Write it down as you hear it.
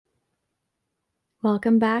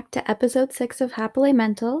Welcome back to episode 6 of Happily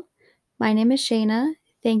Mental. My name is Shayna.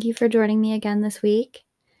 Thank you for joining me again this week.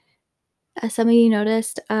 As some of you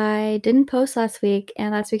noticed, I didn't post last week,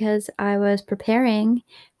 and that's because I was preparing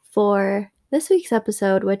for this week's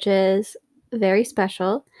episode, which is very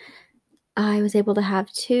special. I was able to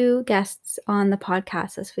have 2 guests on the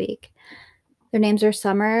podcast this week. Their names are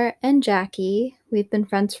Summer and Jackie. We've been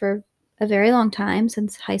friends for a very long time,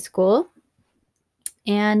 since high school.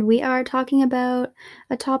 And we are talking about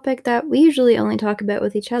a topic that we usually only talk about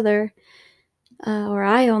with each other, or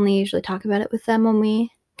I only usually talk about it with them when we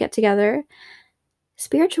get together.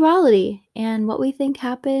 Spirituality and what we think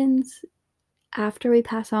happens after we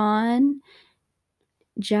pass on.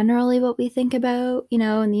 Generally what we think about, in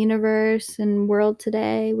the universe and world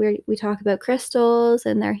today. We talk about crystals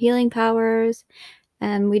and their healing powers,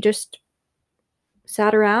 and we just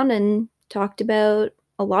sat around and talked about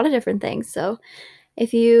a lot of different things. So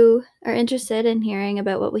if you are interested in hearing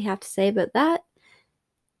about what we have to say about that,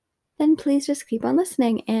 then please just keep on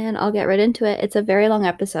listening and I'll get right into it. It's a very long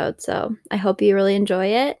episode, so I hope you really enjoy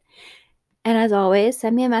it. And as always,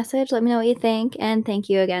 send me a message, let me know what you think, and thank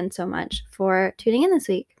you again so much for tuning in this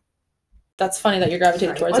week. That's funny that you're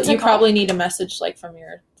gravitating towards it. You probably need a message from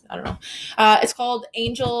your, I don't know. It's called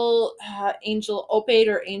Angel Opate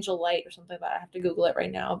or Angel Light or something like that. I have to Google it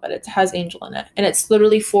right now, but it has angel in it. And it's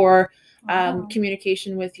literally for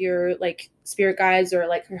communication with your spirit guides or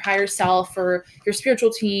your higher self or your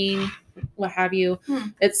spiritual team, what have you.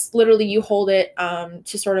 It's literally you hold it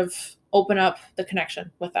to sort of open up the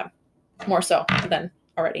connection with them more so than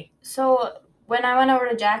already. So when I went over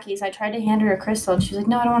to Jackie's, I tried to hand her a crystal, and she was like,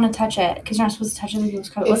 "No, I don't want to touch it because you're not supposed to touch other people's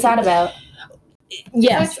crystals." What's that about?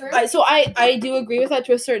 Yes, I do agree with that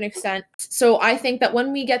to a certain extent. So I think that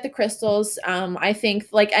when we get the crystals, I think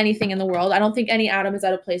like anything in the world, I don't think any atom is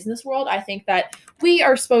out of place in this world. I think that we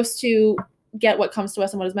are supposed to get what comes to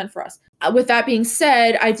us and what is meant for us. With that being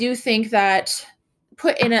said, I do think that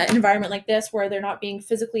put in an environment like this where they're not being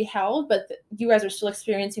physically held, but you guys are still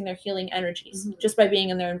experiencing their healing energies just by being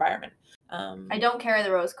in their environment. I don't carry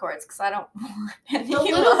the rose quartz because I don't want any the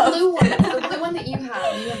little blue one, the blue one that you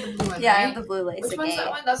have the blue one. Yeah, right? I have the blue lace. Which one's that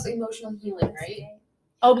one? That's emotional healing, right?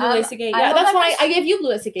 Oh, blue lace agate. Yeah, that's why I gave you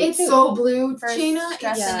blue lace agate. It's too. So blue, for Shayna.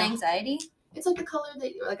 Stress and anxiety. It's like the color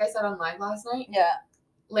that, like I said on live last night. Yeah.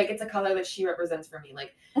 Like it's a color that she represents for me,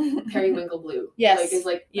 like periwinkle blue. Yes. Is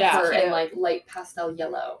her and light pastel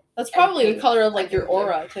yellow. That's probably the color of your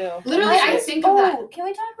aura too. Literally, I think of that. Can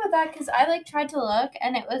we talk about that? Because I tried to look,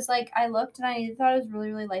 and it was I looked and I thought it was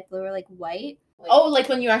really, really light blue or white.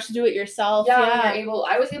 When you actually do it yourself. Yeah.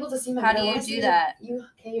 I was able to see my. How do you do that? You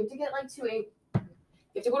have to get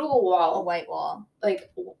you have to go to a wall. A white wall.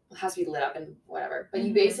 It has to be lit up and whatever. But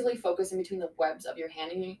you basically focus in between the webs of your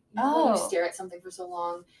hand and you stare at something for so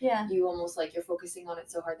long. Yeah. You almost you're focusing on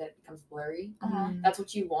it so hard that it becomes blurry. Uh-huh. That's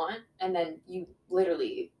what you want. And then you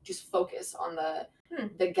literally just focus on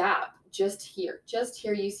the gap just here. Just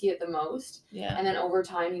here you see it the most. Yeah. And then over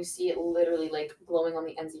time you see it literally glowing on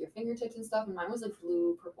the ends of your fingertips and stuff. And mine was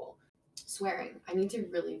blue purple. Swearing. I need to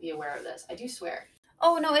really be aware of this. I do swear.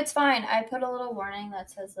 Oh, no, it's fine. I put a little warning that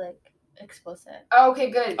says, explicit. Oh, okay,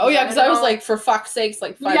 good. Oh, yeah, because I was for fuck's sakes,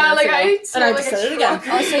 5 minutes ago. And I just said it again.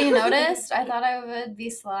 Also, you noticed? I thought I would be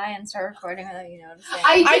sly and start recording without you noticing.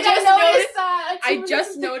 I just noticed that. I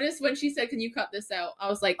just noticed when she said, "Can you cut this out?" I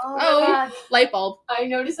was like, oh light bulb. I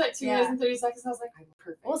noticed that 2 minutes and 30 seconds. I was like, I'm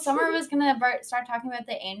perfect. Well, Summer was going to start talking about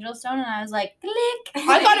the angel stone, and I was like, click.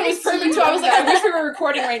 I thought it was perfect, too. I was like, I wish we were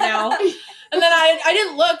recording right now. And then I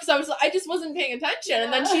didn't look because I just wasn't paying attention.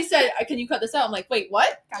 And then she said, "Can you cut this out?" I'm like, "Wait,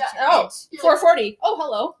 what?" Gotcha. Oh, 4:40. Oh,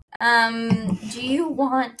 hello. Do you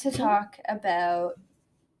want to talk about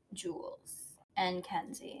Jules and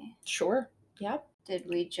Kenzie? Sure. Yep. Did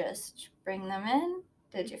we just bring them in?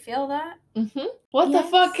 Did you feel that? Mm-hmm. What the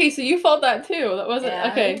fuck? Okay, so you felt that too. That wasn't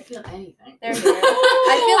okay. I didn't feel anything. They're here.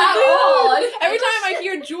 I feel every time I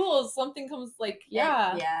hear Jules, something comes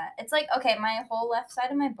Yeah. It's okay, my whole left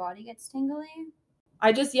side of my body gets tingly.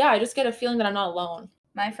 I just get a feeling that I'm not alone.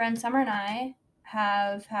 My friend Summer and I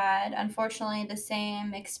have had, unfortunately, the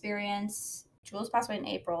same experience. Jules passed away in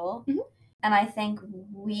April. Mm-hmm. And I think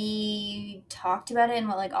we talked about it in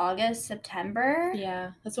August, September.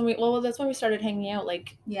 Yeah, that's when we started hanging out.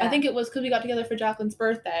 I think it was because we got together for Jacqueline's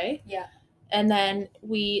birthday. Yeah. And then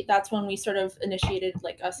that's when we sort of initiated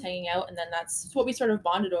us hanging out, and then that's what we sort of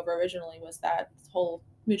bonded over originally, was that whole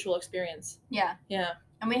mutual experience. Yeah. Yeah.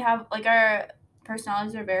 And we have our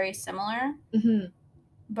personalities are very similar. Mm-hmm.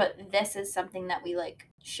 But this is something that we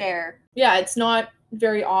share. Yeah, it's not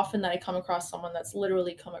very often that I come across someone that's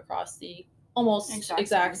literally come across the almost Exact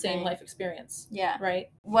exact same same thing. life experience, Yeah. right?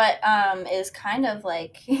 What is kind of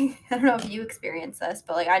like, I don't know if you experience this,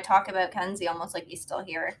 but like I talk about Kenzie almost like he's still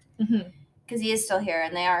here. Mm-hmm. Because he is still here,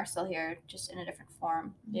 and they are still here, just in a different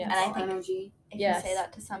form. Yes. And I All think energy. if you say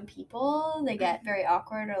that to some people, they get very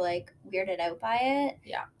awkward or like weirded out by it.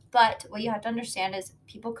 Yeah. But what you have to understand is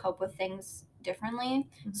people cope with things differently.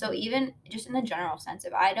 Mhm. So even just in a general sense,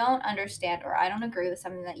 if I don't understand or I don't agree with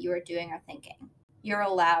something that you are doing or thinking, you're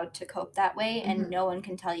allowed to cope that way, and no one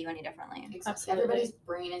can tell you any differently. Exactly. Absolutely. Everybody's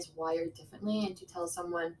brain is wired differently, and to tell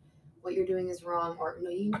someone what you're doing is wrong, or no,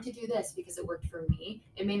 you need to do this because it worked for me,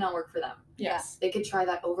 it may not work for them. Yes. They could try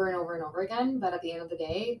that over and over and over again, but at the end of the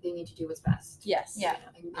day, they need to do what's best. Yes. Yeah.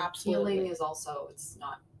 And Absolutely. healing is also, it's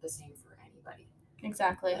not the same for anybody.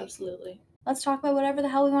 Exactly. Absolutely. Let's talk about whatever the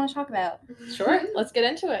hell we want to talk about. Sure. Let's get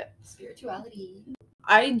into it. Spirituality.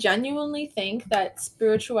 I genuinely think that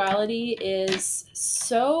spirituality is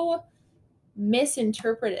so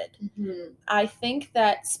misinterpreted. Mm-hmm. I think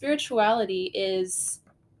that spirituality is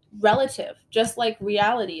relative, just like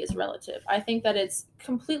reality is relative. I think that it's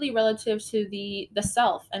completely relative to the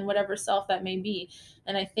self and whatever self that may be.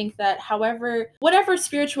 And I think that whatever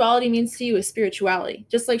spirituality means to you is spirituality.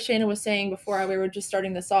 Just like Shayna was saying before we were just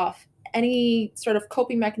starting this off, any sort of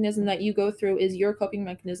coping mechanism that you go through is your coping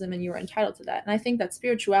mechanism, and you're entitled to that. And I think that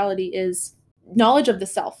spirituality is knowledge of the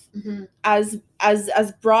self. Mm-hmm.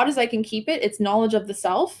 As broad as I can keep it, it's knowledge of the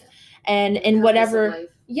self. And in Purpose whatever of life.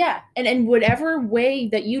 yeah, and in whatever way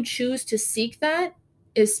that you choose to seek that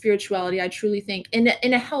is spirituality, I truly think, in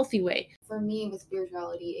a healthy way. For me, with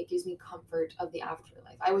spirituality, it gives me comfort of the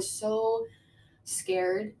afterlife. I was so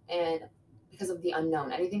scared, and because of the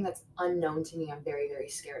unknown, anything that's unknown to me, I'm very, very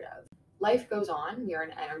scared of. Life goes on. We are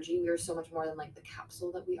an energy. We are so much more than like the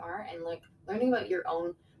capsule that we are, and like learning about your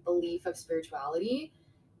own belief of spirituality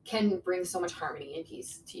can bring so much harmony and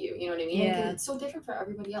peace to you. You know what I mean? Yeah. And it's so different for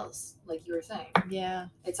everybody else, like you were saying. Yeah.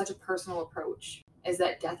 It's such a personal approach. Is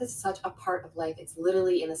that death is such a part of life. It's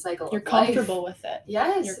literally in the cycle You're of life. comfortable with it.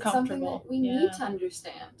 Yes, You're it's something comfortable. that we Yeah. need to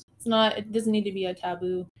understand. It doesn't need to be a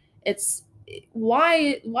taboo. It's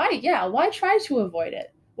why try to avoid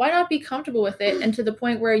it? Why not be comfortable with it, and to the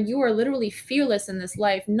point where you are literally fearless in this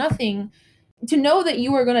life? Nothing, to know that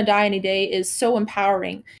you are going to die any day is so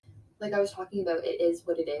empowering. Like I was talking about, it is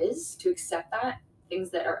what it is. To accept that, things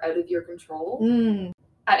that are out of your control,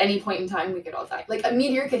 at any point in time, we could all die. Like a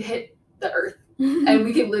meteor could hit the earth, and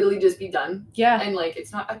we could literally just be done. Yeah. And like,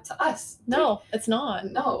 it's not up to us. No, Like, it's not.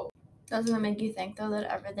 no. Doesn't it make you think, though, that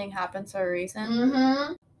everything happens for a reason?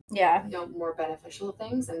 Mm-hmm. Yeah. You know, more beneficial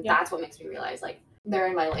things, and Yeah. that's what makes me realize, like, they're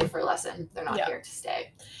in my life for a lesson. They're not Yeah. here to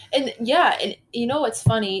stay. And yeah, and you know what's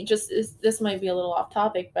funny? This might be a little off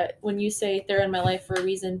topic, but when you say they're in my life for a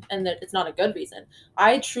reason and that it's not a good reason,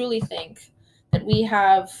 I truly think that we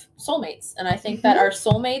have soulmates, and I think that our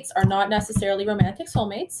soulmates are not necessarily romantic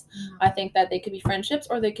soulmates. I think that they could be friendships,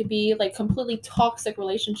 or they could be like completely toxic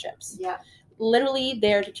relationships. Yeah. Literally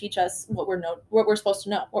there to teach us what we're supposed to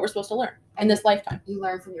know, what we're supposed to learn in this lifetime. You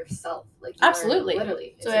learn from yourself. Like, you Absolutely. learn,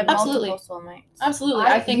 literally. So we have Absolutely. multiple soulmates. Absolutely.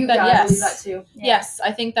 I think you that, gotta yes. believe that too. Yeah. Yes,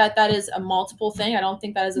 I think that is a multiple thing. I don't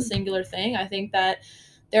think that is a singular thing. I think that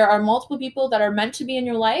there are multiple people that are meant to be in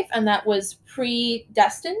your life, and that was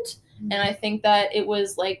predestined. Mm-hmm. And I think that it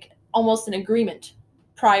was like almost an agreement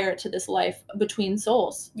prior to this life between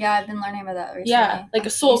souls. Yeah, I've been learning about that recently. Yeah, like a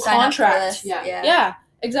soul You sign up for contract. this. Yeah. Yeah,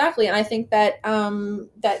 exactly. And I think that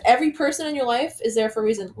that every person in your life is there for a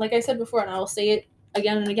reason. Like I said before, and I will say it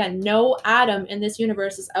again and again, no atom in this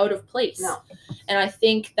universe is out of place. No. And I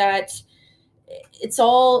think that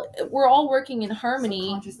we're all working in harmony.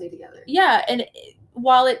 Subconsciously together. Yeah, and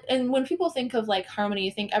when people think of like harmony,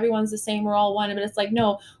 you think everyone's the same, we're all one, but it's like,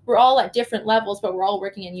 no, we're all at different levels, but we're all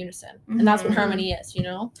working in unison. And that's what Mhm. harmony is, you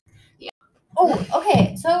know? Oh,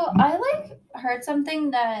 okay. So I heard something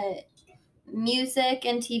that music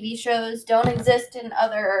and TV shows don't exist in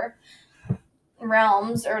other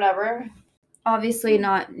realms or whatever. Obviously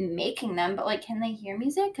not making them, but like, can they hear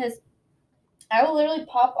music? Because I will literally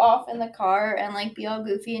pop off in the car and like be all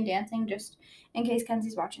goofy and dancing just in case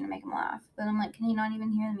Kenzie's watching to make him laugh. But I'm like, can you not even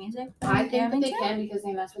hear the music? I think that Damage they it? can, because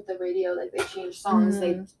they mess with the radio. Like, they change songs.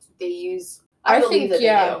 They use. I believe think, that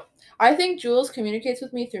yeah. they do. I think Jules communicates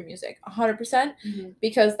with me through music, 100%, Mhm.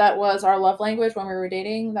 because that was our love language when we were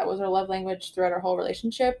dating. That was our love language throughout our whole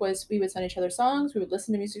relationship, was we would send each other songs, we would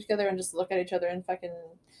listen to music together and just look at each other and fucking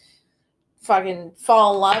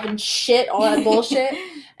fall in love and shit, all that bullshit.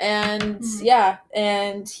 And Mhm. yeah,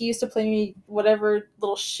 and he used to play me whatever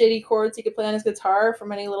little shitty chords he could play on his guitar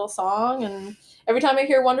from any little song. And every time I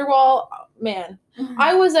hear Wonderwall, man,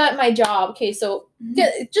 I was at my job. Okay, so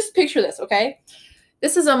just picture this, okay?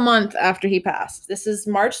 This is a month after he passed. This is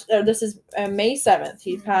May 7th.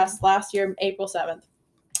 He passed last year, April 7th.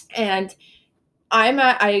 And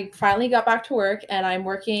I finally got back to work, and I'm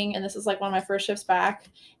working, and this is like one of my first shifts back,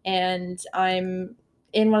 and I'm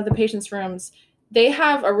in one of the patients' rooms. They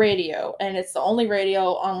have a radio, and it's the only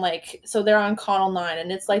radio on so they're on Connell 9,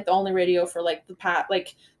 and it's like the only radio for like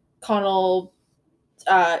Connell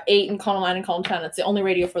 8 and Connell 9 and Connell 10. It's the only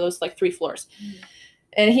radio for those like 3 floors.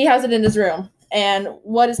 And he has it in his room. And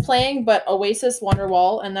what is playing but Oasis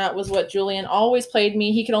Wonderwall, and that was what Julian always played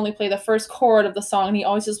me. He could only play the first chord of the song, and he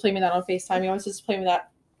always just played me that on FaceTime. He always just played me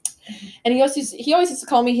that. And he always used to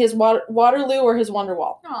call me his Waterloo or his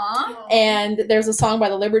Wonderwall. Aww. And there's a song by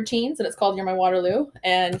the Libertines, and it's called You're My Waterloo.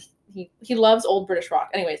 And he loves old British rock.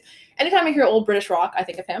 Anyways, anytime I hear old British rock, I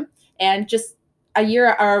think of him. And just a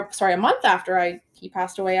month after he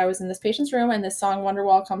passed away, I was in this patient's room, and this song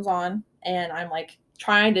Wonderwall comes on, and I'm like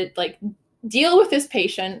trying to like deal with this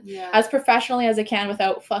patient as professionally as I can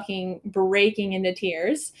without fucking breaking into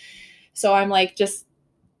tears. So I'm like just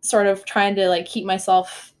sort of trying to like keep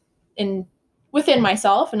myself within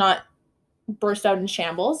myself and not burst out in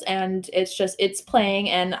shambles. And it's playing,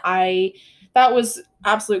 and that was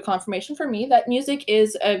absolute confirmation for me that music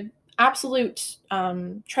is a absolute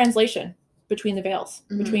translation between the veils,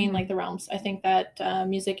 between like the realms. I think that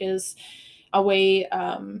music is a way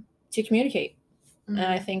to communicate. And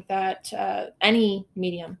I think that any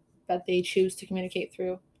medium that they choose to communicate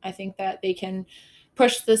through, I think that they can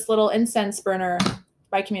push this little incense burner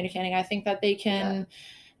by communicating. I think that they can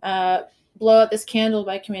blow out this candle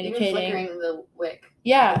by communicating. Even flickering the wick.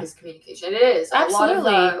 Yeah. Is communication. It is.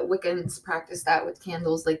 Absolutely. A lot of Wiccans practice that with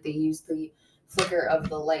candles. Like they use the flicker of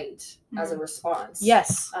the light as a response.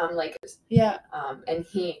 Yes. Yeah. And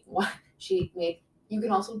she made. You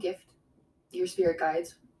can also gift your spirit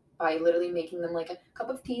guides by literally making them like a cup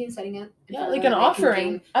of tea and setting it. Like an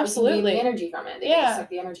offering. Absolutely. The energy from it. They can suck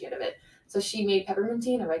the energy out of it. So she made peppermint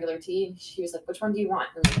tea and a regular tea, and she was like, "Which one do you want?"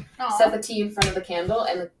 And set the tea in front of the candle,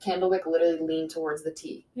 and the candle wick literally leaned towards the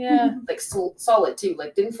tea. Yeah. Like solid too.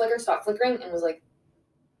 Like didn't flicker, stopped flickering, and was like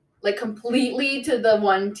completely to the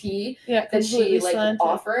one tea that she like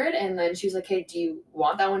offered. And then she was like, "Hey, do you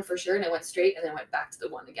want that one for sure?" And it went straight, and then went back to the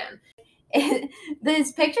one again.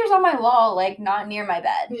 There's pictures on my wall, like not near my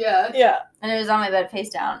bed. Yeah. And it was on my bed face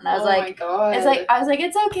down. And I was my God. I was like,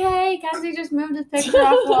 it's okay. Kenzie just moved his picture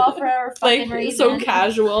off the wall for our fucking reason. So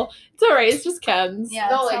casual. It's alright, it's just Ken's. Yeah.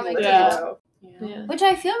 No, Yeah. Which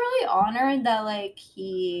I feel really honored that like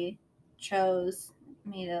he chose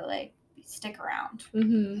me to like stick around.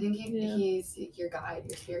 Mm-hmm. I think he's your guide,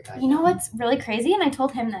 your spirit guide. You know what's really crazy? And I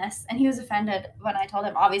told him this, and he was offended when I told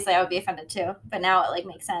him. Obviously, I would be offended too, but now it like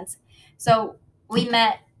makes sense. So we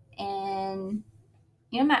met in,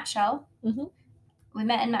 Matt Shell? Mm-hmm. We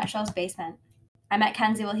met in Matt Shell's basement. I met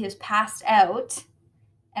Kenzie while he was passed out,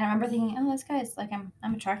 and I remember thinking, oh, this guy's like, I'm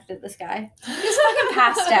attracted to this guy. He's fucking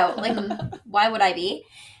passed out. Like, why would I be?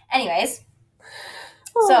 Anyways,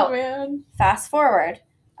 Man. Fast forward.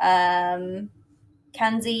 Kenzie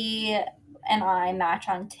and I match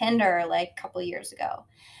on Tinder like a couple years ago.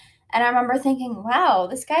 And I remember thinking, wow,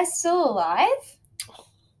 this guy's still alive?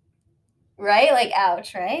 Right? Like,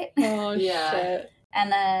 ouch, right? Oh, shit.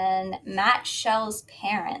 And then Matt Shell's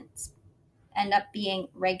parents end up being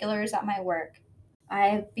regulars at my work.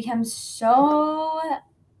 I've become so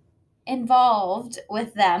involved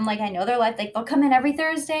with them. Like, I know their life. Like, they'll come in every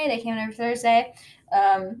Thursday. They came in every Thursday.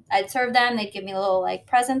 I'd serve them. They'd give me little, like,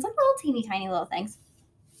 presents, like little teeny tiny little things.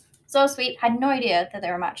 So sweet. Had no idea that they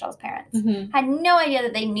were Matt Shell's parents. Mm-hmm. Had no idea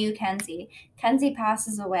that they knew Kenzie. Kenzie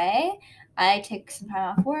passes away. I take some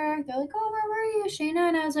time off work. They're like, oh, where were you, Shayna?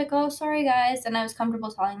 And I was like, oh, sorry, guys. And I was comfortable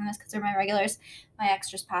telling them this because they're my regulars. My ex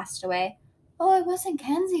just passed away. Oh, it wasn't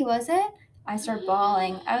Kenzie, was it? I started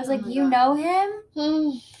bawling. I was like, you know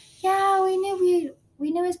him? Yeah, we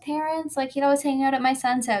knew his parents. Like, he'd always hang out at my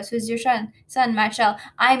son's house. Who's your son, Matt Shell?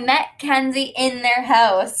 I met Kenzie in their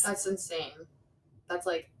house. That's insane. That's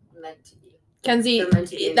like meant to be. Kenzie,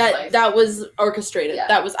 that was orchestrated. Yeah.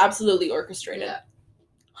 That was absolutely orchestrated. Yeah.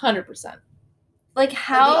 100%. Like,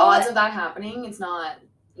 how? Like the odds of that happening, it's not,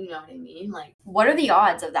 you know what I mean? Like, what are the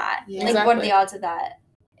odds of that? Yeah, like, exactly. What are the odds of that?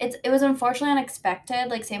 It was unfortunately unexpected.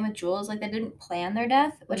 Like, same with Jules. Like, they didn't plan their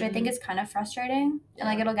death, which I think is kind of frustrating. Yeah. And,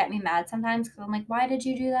 like, it'll get me mad sometimes because I'm like, why did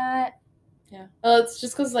you do that? Yeah. Well, it's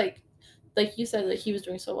just because, like you said, like, he was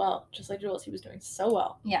doing so well. Just like Jules, he was doing so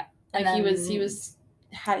well. Yeah. Like, he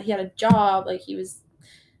had a job. Like,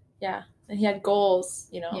 and he had goals,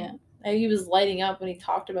 you know. Yeah. He was lighting up when he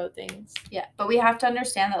talked about things. Yeah, but we have to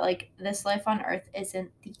understand that like this life on Earth isn't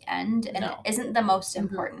the end, and No. it isn't the most Mhm.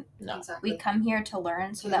 important. No. Exactly. We come here to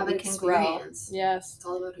learn so To that have we an can grow. experience. Yes. It's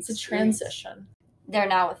all about It's a experience. transition. They're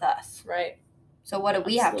now with us. Right. So what do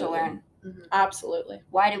we have to Absolutely. learn? Mhm. Absolutely.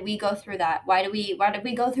 Why did we go through that? Why did we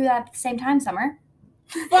go through that at the same time, Summer?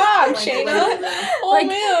 Fuck, Like, Shayna. literally. Oh, Like-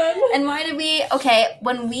 man. And why did we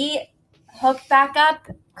when we hooked back up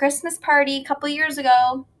Christmas party a couple years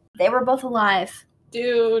ago, they were both alive.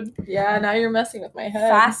 Dude. Yeah, now you're messing with my head.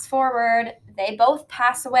 Fast forward, they both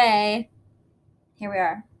pass away. Here we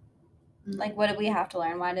are. Mhm. Like, what did we have to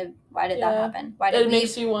learn? Why did that Yeah. happen? Why did It we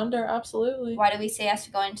makes you wonder. Absolutely. Why did we say yes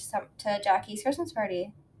to going to Jackie's Christmas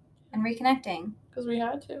party and reconnecting? Because we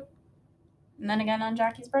had to. And then again on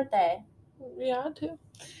Jackie's birthday. We had to.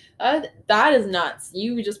 That is nuts.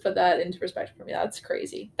 You just put that into perspective for me. That's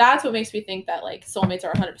crazy. That's what makes me think that like soulmates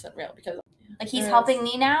are 100% real because Like, he's Yes. helping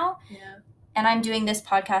me now, yeah. and I'm doing this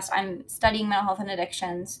podcast. I'm studying mental health and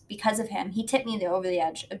addictions because of him. He tipped me over the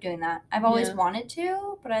edge of doing that. I've always Yeah. wanted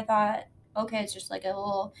to, but I thought, okay, it's just like a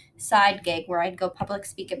little side gig where I'd go public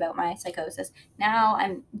speak about my psychosis. Now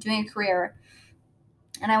I'm doing a career,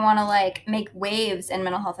 and I want to like make waves in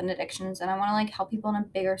mental health and addictions, and I want to like help people on a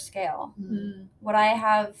bigger scale. Mm. What I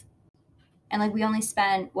have, and like we only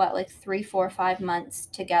spent like 3, 4, 5 months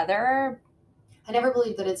together. I never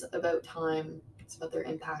believed that it's about time. It's about their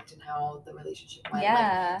impact and how the relationship went. Like,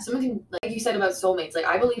 Yeah. someone can, like you said about soulmates. Like,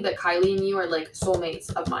 I believe that Kylie and you are like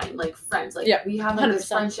soulmates of mine, like friends. Like, Yeah, we have like this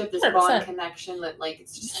 100%. friendship, this 100%. bond connection that like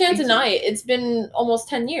it's You just can't deny it. It's been almost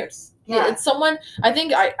 10 years. Yeah. It's someone, I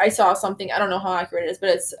think I saw something, I don't know how accurate it is, but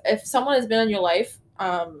it's if someone has been in your life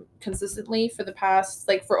consistently for the past,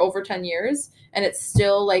 like for over 10 years, and it's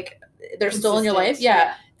still like, they're still in your life, Consistent,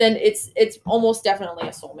 then it's almost definitely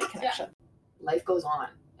a soulmate connection. Life goes on,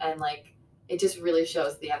 and like it just really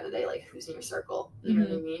shows at the end of the day, like who's in your circle. You know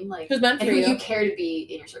what I mean? Like, Who's meant for and who you. you care to be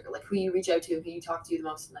in your circle, like who you reach out to, who you talk to the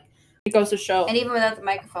most, and like It goes to show. And even without the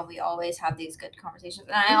microphone, we always have these good conversations.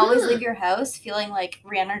 And I always leave your house feeling like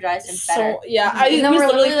re-energized and better. So, yeah, I Even though was we're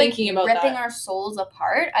literally literally thinking about ripping that. our souls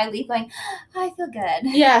apart, I leave going, I feel good.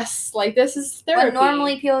 Yes, like this is therapy. But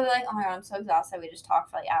normally people will be like, oh my god, I'm so exhausted. We just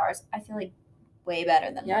talked for like hours. I feel like way better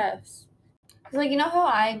than that. Yes. Because like, you know how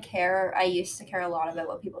I used to care a lot about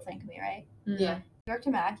what people think of me, right? yeah. You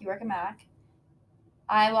work at Mac.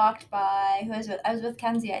 I walked by, I was with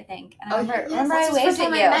Kenzie, I think. And I remember I that's the waved first at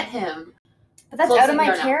time you. I met him. But that's Closing out of my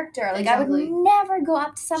door now. character. Like, Exactly. I would never go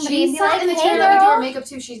up to somebody She and be sat like, in the hey, chair let me do her girl. makeup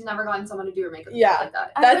too. She's never gotten someone to do her makeup. Yeah. Like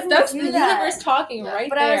that. I That's wouldn't the do that. universe talking Yeah. right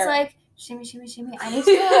But there. I was like, shimmy, shimmy, shimmy. I need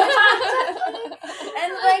to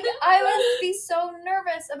And like, I would be so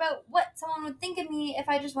nervous about what someone would think of me if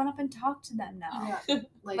I just went up and talked to them now. Yeah.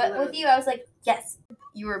 Like, But with literally. you, I was like, yes.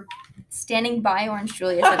 You were standing by Orange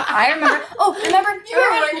Julius. And I remember, remember You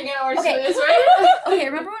were working at Orange Okay. Julius, right? Okay,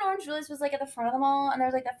 remember when Orange Julius was like at the front of the mall and there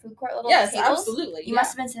was like that food court little yes, tables? absolutely. You yeah.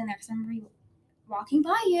 must have been sitting there because I remember you walking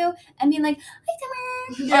by you and being like,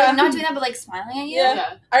 hi, Summer. Yeah. Or like, not doing that, but like smiling at you.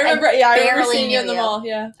 Yeah. I remember I remember barely seeing you in knew the you. mall,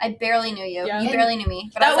 yeah. I barely knew you. Yeah. You And barely knew me.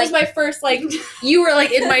 But That I was like, my first, like, you were,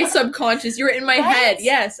 like, in my subconscious. You were in my Right? head.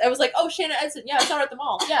 Yes. I was like, oh, Shayna Edson. Yeah, I saw her at the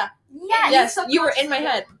mall. Yeah. yeah. Yes. You were in my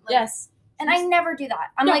head. Like, Yes. And I never do that.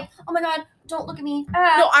 I'm No. like, oh my god, don't look at me.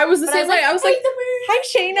 No, I was the But same way. I was like, hey, Summer. hi,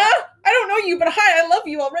 Shayna. I don't know you, but hi, I love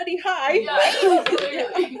you already. Hi. Yeah.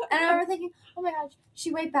 Literally. And I remember thinking, oh my god, she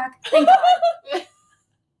waved back. Thank God.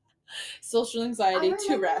 Social anxiety I to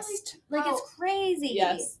remember, rest. Like, it's crazy.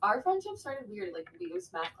 Yes. Our friendship started weird. Like, it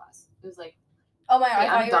was math class. It was like, Oh my god, Hey,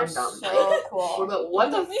 I I'm thought you were dumb. so we're cool. about,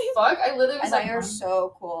 what the fuck? I literally I was thought like, you were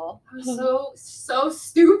so cool. I was so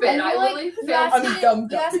stupid. And I you're like, literally you failed. asked, I'm me dumb.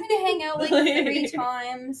 you asked me to hang out like 3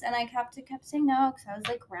 times, and I kept saying no because I was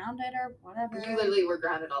like grounded or whatever. You literally were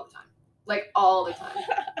grounded all the time. Like, all the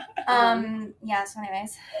time. Yeah, so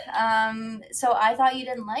anyways. So I thought you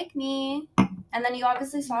didn't like me. And then you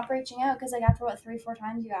obviously stopped reaching out because like after what 3-4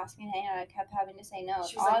 times you asked me to hang out, I kept having to say no.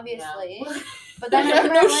 She was like, Obviously. no. But then I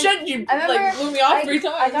remember no like, shit, you I remember like blew me off I- 3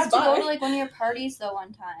 times. I got to go Bye. to like one of your parties though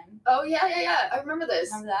one time. Oh, yeah. I remember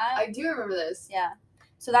this. Remember that? I do remember this. Yeah.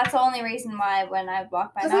 So that's the only reason why when I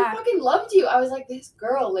walked by Because I Mac, fucking loved you. I was like, this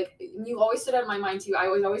girl, like, you always stood out in my mind too. I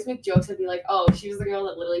would always make jokes. I'd be like, oh, she was the girl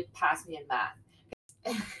that literally passed me in math.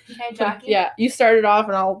 okay, Jackie. Yeah, you started off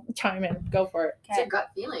and I'll chime in. Go for it. It's Okay. your gut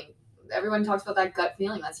feeling. Everyone talks about that gut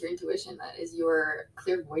feeling. That's your intuition. That is your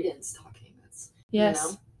clairvoyance talking. That's Yes,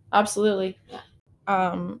 You know? absolutely.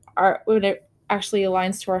 Yeah. When it actually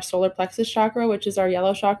aligns to our solar plexus chakra, which is our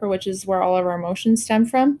yellow chakra, which is where all of our emotions stem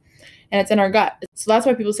from, and it's in our gut. So that's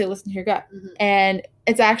why people say listen to your gut. Mhm. And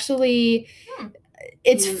it's actually,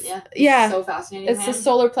 It's so fascinating. It's the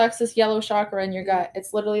solar plexus yellow chakra in your gut.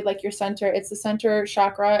 It's literally like your center. It's the center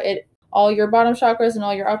chakra. All your bottom chakras and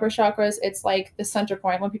all your upper chakras, it's like the center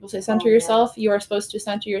point. When people say center yourself, you are supposed to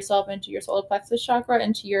center yourself into your solar plexus chakra,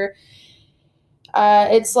 into your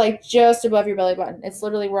it's like just above your belly button. It's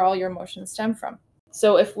literally where all your emotions stem from.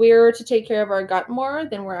 So if we're to take care of our gut more,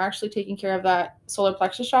 then we're actually taking care of that solar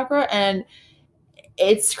plexus chakra. And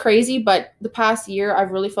it's crazy, but the past year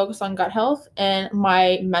I've really focused on gut health, and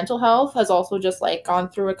my mental health has also just like gone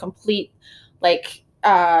through a complete like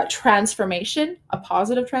transformation, a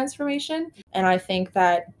positive transformation. And I think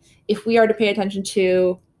that if we are to pay attention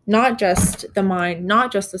to not just the mind,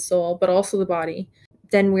 not just the soul, but also the body,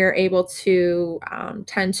 then we're able to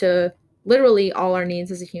tend to literally all our needs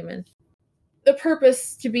as a human. The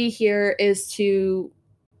purpose to be here is to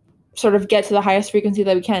sort of get to the highest frequency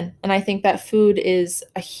that we can. And I think that food is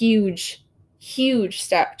a huge, huge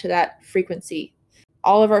step to that frequency.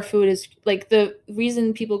 All of our food is like, the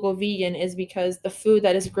reason people go vegan is because the food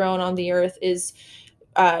that is grown on the earth is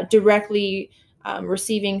directly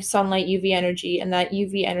receiving sunlight UV energy, and that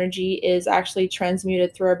UV energy is actually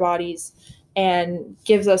transmuted through our bodies and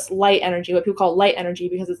gives us light energy, what people call light energy,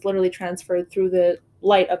 because it's literally transferred through the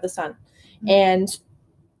light of the sun. Mm-hmm. And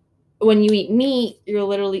when you eat meat, you're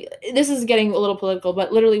literally, this is getting a little political,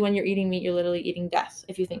 but literally when you're eating meat, you're literally eating death,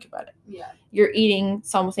 if you think about it. Yeah. You're eating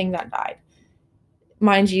something that died.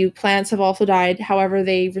 Mind you, plants have also died. However,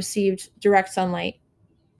 they received direct sunlight.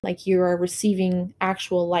 Like, you are receiving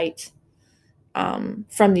actual light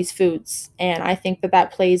from these foods. And I think that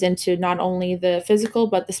that plays into not only the physical,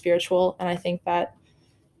 but the spiritual. And I think that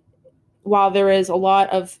while there is a lot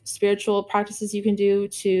of spiritual practices you can do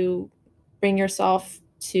to bring yourself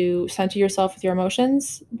to center yourself with your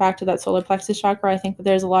emotions back to that solar plexus chakra, I think that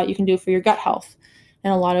there's a lot you can do for your gut health,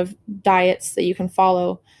 and a lot of diets that you can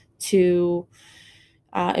follow to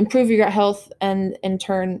improve your gut health and in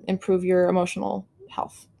turn improve your emotional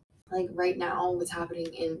health. Like right now, what's happening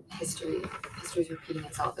in history is repeating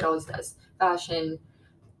itself. It always does. Fashion,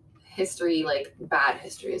 history, like bad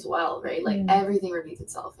history as well, right? Like everything repeats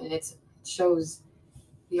itself, and it shows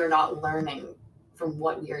we are not learning from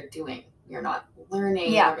what we are doing. We are not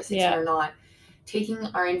learning our mistakes. We are not taking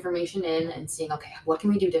our information in and seeing, okay, what can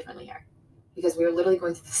we do differently here? Because we are literally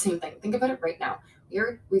going through the same thing. Think about it right now.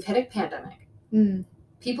 We've hit a pandemic.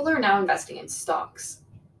 People are now investing in stocks.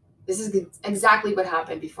 This is exactly what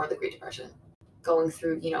happened before the Great Depression. Going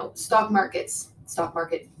through, stock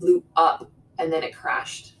market blew up and then it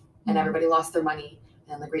crashed and everybody lost their money,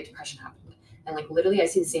 and then the Great Depression happened. And like literally I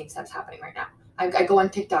see the same steps happening right now. I go on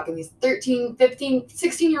TikTok and these 13, 15,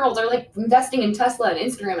 16-year-olds are like investing in Tesla and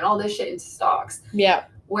Instagram and all this shit into stocks. Yeah.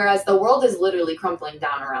 Whereas the world is literally crumbling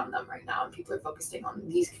down around them right now, and people are focusing on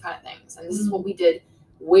these kind of things. And this is what we did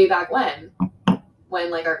way back when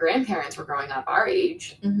like our grandparents were growing up our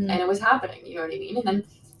age, and it was happening, you know what I mean? And then,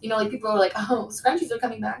 like people are like, oh, scrunchies are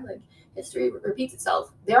coming back, like history repeats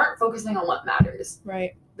itself. They aren't focusing on what matters.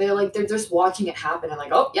 Right. They're just watching it happen and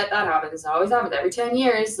like, oh, yeah, that happens. It always happens every 10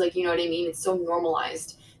 years. Like, you know what I mean? It's so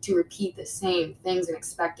normalized to repeat the same things and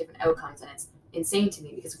expect different outcomes. And it's insane to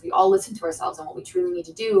me, because if we all listen to ourselves and what we truly need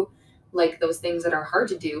to do, like those things that are hard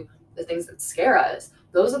to do, the things that scare us,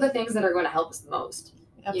 those are the things that are going to help us the most.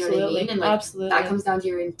 Absolutely. You know what I mean? And like Absolutely. that comes down to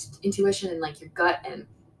your intuition and like your gut. And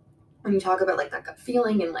when you talk about like that gut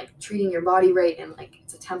feeling and like treating your body right and like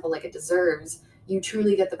it's a temple like it deserves, you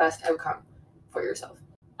truly get the best outcome for yourself.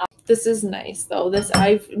 This is nice though.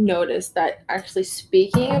 I've noticed that actually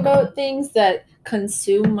speaking about things that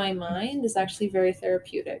consume my mind is actually very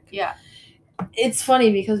therapeutic. Yeah. It's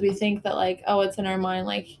funny because we think that like, oh, it's in our mind.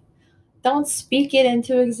 Like, don't speak it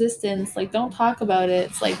into existence. Like, don't talk about it.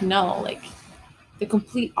 It's like, no, like the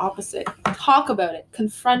complete opposite. Talk about it.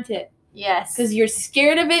 Confront it. Yes. Because you're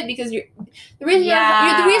scared of it. Because the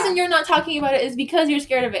reason you're not talking about it is because you're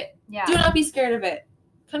scared of it. Yeah. Do not be scared of it.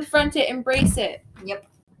 Confront it. Embrace it. Yep.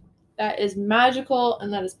 That is magical,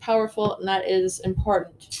 and that is powerful, and that is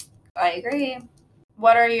important. I agree.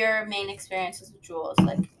 What are your main experiences with Jules?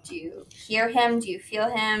 Like, do you hear him? Do you feel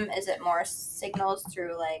him? Is it more signals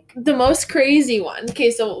through like... The most crazy one. Okay,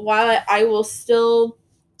 so while I will still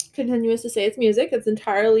continue to say it's music, it's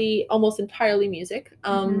almost entirely music.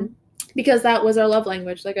 Because that was our love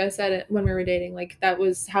language. Like I said, when we were dating, like that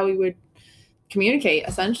was how we would communicate,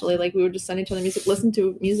 essentially. Like we would just send each other music, listen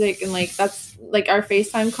to music, and like that's like our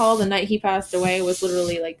FaceTime call the night he passed away was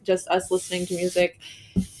literally like just us listening to music,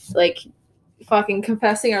 like fucking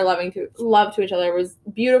confessing our love to each other. It was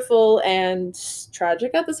beautiful and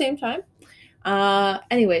tragic at the same time.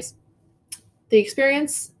 Anyways, the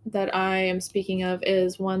experience that I am speaking of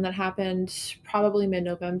is one that happened probably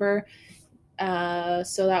mid-November.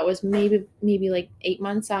 So that was maybe like 8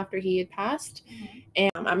 months after he had passed.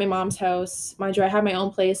 And at my mom's house, mind you, I had my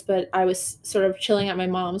own place, but I was sort of chilling at my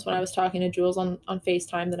mom's when I was talking to Jules on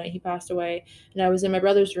FaceTime the night he passed away. And I was in my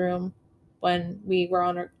brother's room when we were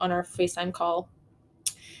on our FaceTime call.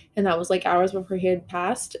 And that was like hours before he had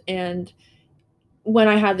passed. And when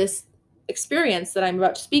I had this experience that I'm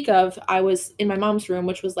about to speak of, I was in my mom's room,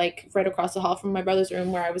 which was like right across the hall from my brother's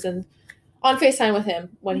room, where I was on FaceTime with him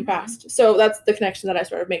when he passed. So that's the connection that I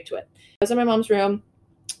sort of make to it. I was in my mom's room,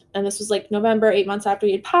 and this was like November, 8 months after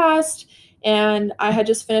he had passed, and I had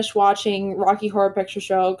just finished watching Rocky Horror Picture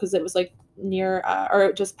Show because it was like near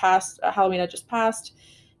or just past Halloween had just passed,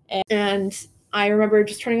 and I remember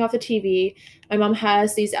just turning off the TV. My mom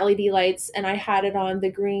has these LED lights, and I had it on the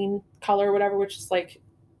green color or whatever, which is like,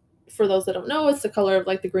 for those that don't know, it's the color of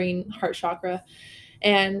like the green heart chakra.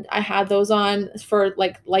 And I had those on for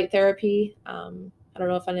like light therapy. I don't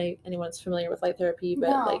know if anyone's familiar with light therapy,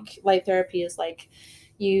 but like light therapy is like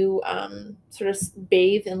you sort of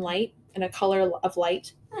bathe in light, in a color of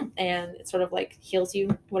light, and it sort of like heals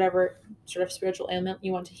you, whatever sort of spiritual ailment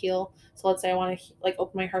you want to heal. So let's say I want to like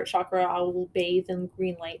open my heart chakra, I will bathe in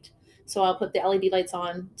green light. So I'll put the LED lights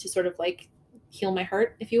on to sort of like heal my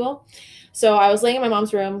heart, if you will. So I was laying in my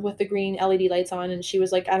mom's room with the green LED lights on, and she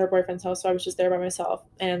was like at her boyfriend's house, so I was just there by myself.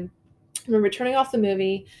 And I remember turning off the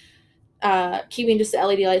movie, keeping just the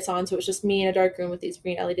LED lights on, so it was just me in a dark room with these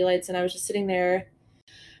green LED lights, and I was just sitting there.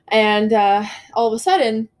 And all of a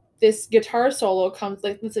sudden, this guitar solo comes,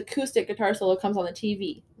 like this acoustic guitar solo comes on the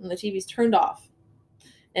TV, and the TV's turned off.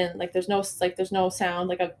 And like there's no sound,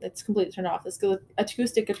 like it's completely turned off. This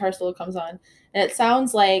acoustic guitar solo comes on, and it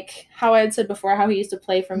sounds like how I had said before, how he used to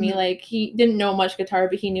play for me. Like he didn't know much guitar,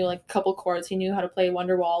 but he knew like a couple chords. He knew how to play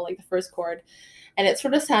Wonderwall, like the first chord, and it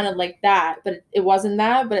sort of sounded like that, but it wasn't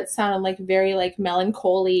that. But it sounded like very like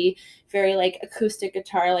melancholy, very like acoustic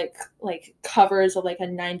guitar, like covers of like a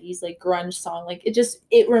 90s like grunge song. Like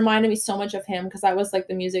it reminded me so much of him, because that was like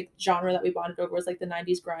the music genre that we bonded over, was like the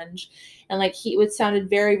 90s grunge. And like it sounded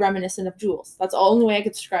very reminiscent of Jules. That's the only way I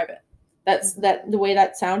could describe it. The way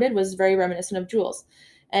that sounded was very reminiscent of Jules.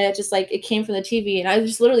 And it just like, it came from the TV, and I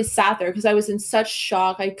just literally sat there because I was in such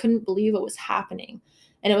shock. I couldn't believe what was happening.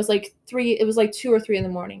 And it was like 2 or 3 in the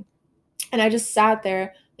morning. And I just sat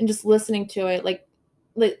there and just listening to it, like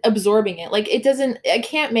absorbing it. Like I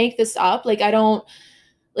can't make this up. Like I don't,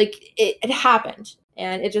 like it happened,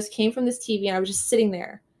 and it just came from this TV, and I was just sitting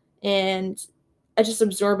there and I just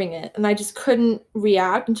absorbing it, and I just couldn't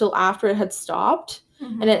react until after it had stopped.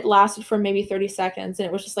 And it lasted for maybe 30 seconds, and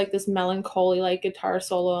it was just like this melancholy like guitar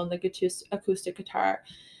solo on the acoustic guitar.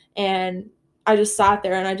 And I just sat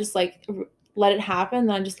there and I just like let it happen.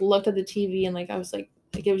 And I just looked at the TV, and like I was like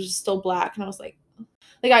it was just still black, and I was like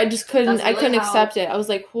I just couldn't really I couldn't accept it. I was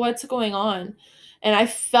like, what's going on? And I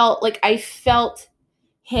felt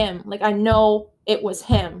him. Like I know it was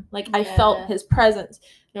him. Like I felt his presence.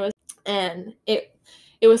 It was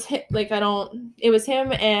him. Like it was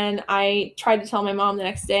him. And I tried to tell my mom the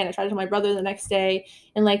next day, and I tried to tell my brother the next day.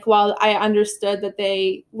 And like, while I understood that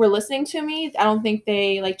they were listening to me, I don't think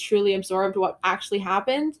they like truly absorbed what actually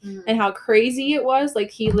happened and how crazy it was.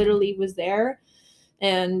 Like he literally was there.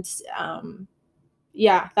 And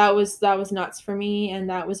yeah, that was nuts for me. And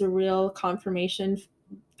that was a real confirmation,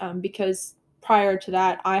 because prior to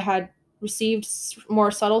that, I had received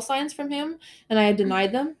more subtle signs from him, and I had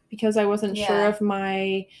denied them because I wasn't sure of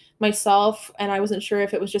myself, and I wasn't sure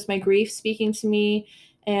if it was just my grief speaking to me.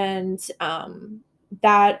 And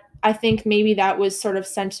that, I think maybe that was sort of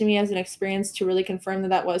sent to me as an experience to really confirm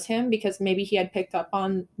that was him, because maybe he had picked up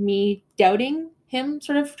on me doubting him,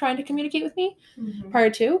 sort of trying to communicate with me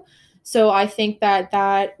prior to. So I think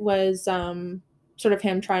that was sort of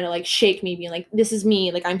him trying to like shake me, being like, this is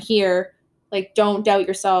me, like I'm here, like don't doubt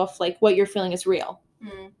yourself, like what you're feeling is real.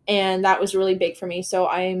 And that was really big for me. So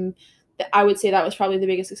I would say that was probably the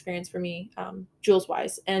biggest experience for me, Jules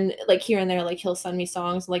wise. And like here and there, like he'll send me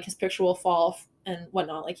songs, like his picture will fall and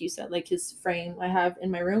whatnot, like you said, like his frame I have in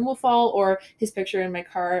my room will fall, or his picture in my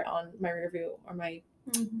car on my rear view or my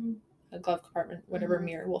glove compartment, whatever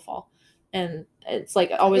mirror will fall. And it's like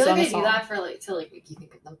always on a song. I do that for like to like make you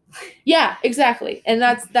think of them. Yeah, exactly. And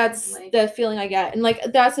that's like, the feeling I get. And like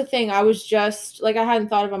that's the thing. I was just like, I hadn't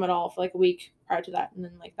thought of him at all for like a week prior to that, and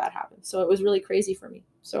then like that happened. So it was really crazy for me.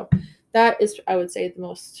 So that is, I would say, the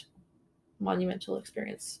most monumental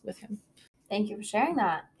experience with him. Thank you for sharing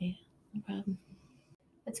that. Yeah, no problem.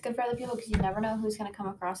 It's good for other people, because you never know who's going to come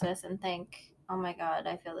across this and think, oh my God,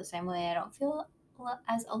 I feel the same way. I don't feel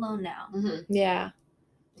as alone now. Yeah.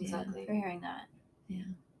 Exactly. For hearing that. Yeah.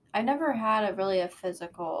 I've never had a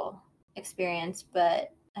physical experience,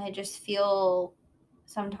 but I just feel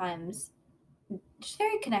sometimes just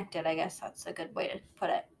very connected. I guess that's a good way to put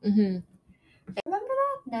it. Mm-hmm. I remember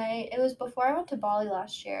that night. It was before I went to Bali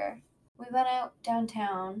last year. We went out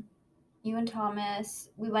downtown. You and Thomas.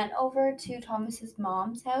 We went over to Thomas's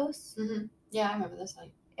mom's house. Mm-hmm. Yeah, I remember this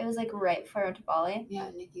night. It was like right before I went to Bali. Yeah,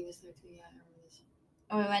 Nikki was there too. Yeah, I remember this.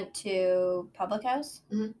 And we went to Public House.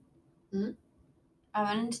 Mm-hmm. Mm-hmm. I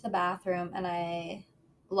went into the bathroom and I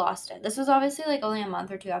lost it. This was obviously like only a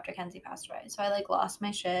month or two after Kenzie passed away. So I like lost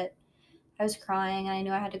my shit. I was crying and I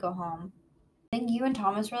knew I had to go home. I think you and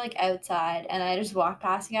Thomas were like outside and I just walked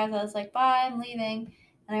past you guys. I was like, bye, I'm leaving.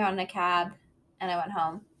 And I got in a cab and I went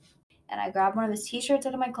home. And I grabbed one of his t-shirts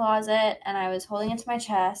out of my closet and I was holding it to my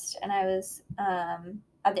chest and I was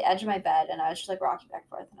at the edge of my bed and I was just like rocking back and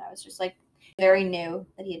forth and I was just like very new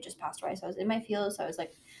that he had just passed away. So I was in my feels. So I was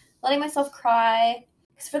like letting myself cry.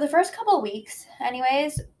 Because for the first couple of weeks,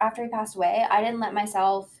 anyways, after he passed away, I didn't let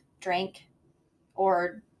myself drink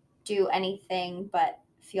or do anything but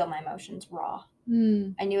feel my emotions raw.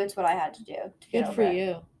 I knew it's what I had to do to get Good over for it.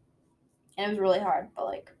 you. And it was really hard, but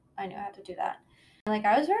like I knew I had to do that. And, like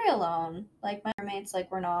I was very alone. Like my roommates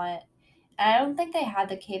like were not, and I don't think they had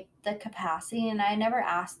the capacity, and I never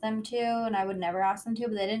asked them to, and I would never ask them to,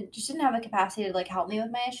 but they didn't have the capacity to like help me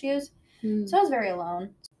with my issues. So I was very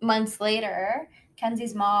alone. Months later,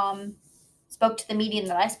 Kenzie's mom spoke to the medium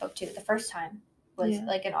that I spoke to the first time was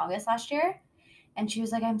like in August last year, and she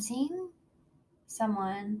was like, I'm seeing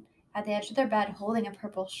someone at the edge of their bed holding a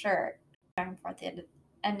purple shirt back and forth.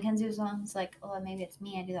 And Kenzie was like, oh, maybe it's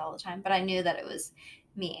me. I do that all the time. But I knew that it was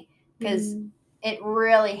me because it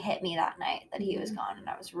really hit me that night that he was gone and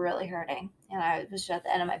I was really hurting. And I was just at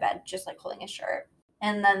the end of my bed, just like holding his shirt.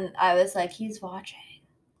 And then I was like, he's watching.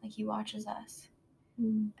 Like he watches us.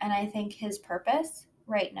 And I think his purpose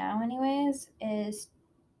right now anyways is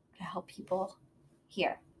to help people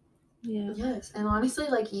here. Yeah. Yes, and honestly,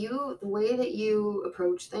 like the way that you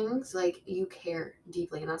approach things, like you care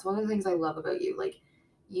deeply, and that's one of the things I love about you. Like,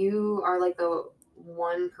 you are like the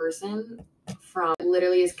one person from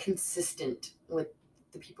literally is consistent with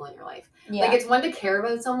the people in your life. Yeah. Like, it's one to care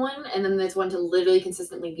about someone, and then there's one to literally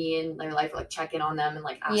consistently be in their life, or, like check in on them and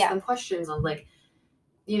like ask them questions on like,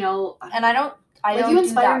 you know. And I don't you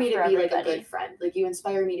inspire me do to that be for like a everybody. good friend. Like you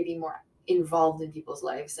inspire me to be more involved in people's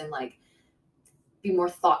lives and like be more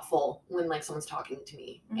thoughtful when like someone's talking to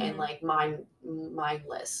me and like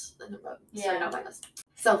mindless. Sorry, not mindless.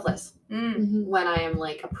 Selfless when I am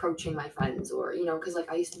like approaching my friends or you know because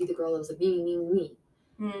like I used to be the girl that was like me.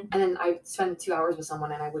 And then I spend 2 hours with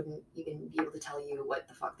someone and I wouldn't even be able to tell you what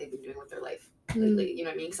the fuck they've been doing with their life. Like, you know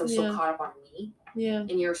what I mean? Because I was so caught up on me. Yeah.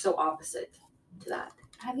 And you're so opposite to that.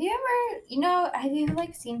 Have you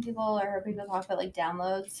like seen people or heard people talk about like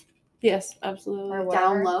downloads? Yes, absolutely. Or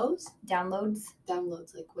whatever?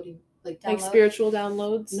 Downloads, like what do you like? Like spiritual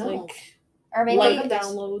downloads? No. Like or maybe light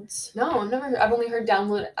downloads? No, I've never. I've only heard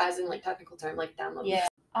download as in like technical term, like download. Yeah.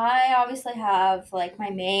 I obviously have like my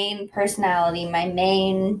main personality, my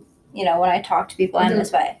main, you know, when I talk to people, I'm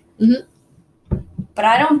this way. But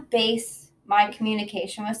I don't base my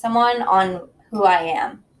communication with someone on who I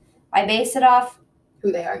am. I base it off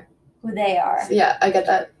who they are. So, yeah, I get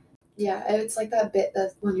that. Yeah, it's like that bit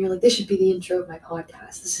that when you're like, this should be the intro of my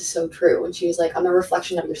podcast. This is so true. And she was like, I'm a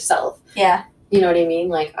reflection of yourself. Yeah. You know what I mean?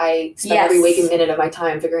 Like I spend every waking minute of my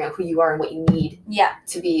time figuring out who you are and what you need. Yeah.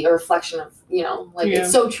 To be a reflection of, you know, like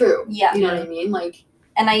it's so true. Yeah. You know what I mean? Like,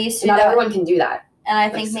 and I used to. Not everyone can do that. And I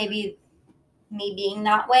think maybe me being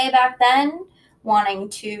that way back then, wanting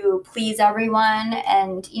to please everyone,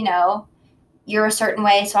 and you know, you're a certain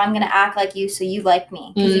way, so I'm gonna act like you, so you like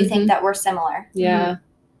me because you think that we're similar. Yeah.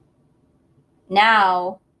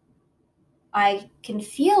 Now I can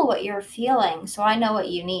feel what you're feeling, so I know what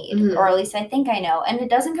you need, or at least I think I know. And it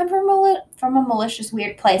doesn't come from a malicious,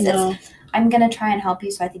 weird place. No. It's, I'm going to try and help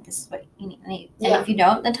you, so I think this is what you need. And if you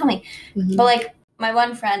don't, then tell me. But, like, my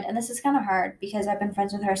one friend, and this is kind of hard because I've been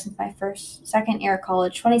friends with her since my second year of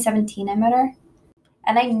college. 2017, I met her.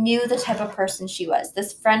 And I knew the type of person she was.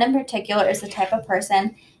 This friend in particular is the type of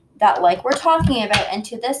person that, like, we're talking about, and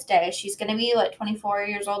to this day, she's going to be, 24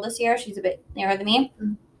 years old this year. She's a bit nearer than me.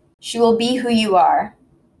 She will be who you are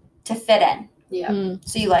to fit in. Yeah.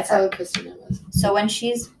 So you like her. That's how Christina was. So when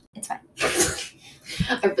it's fine.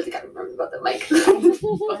 I really got to remember about the mic.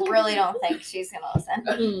 I really don't think she's going to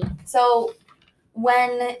listen. So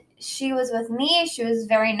when she was with me, she was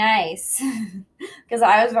very nice because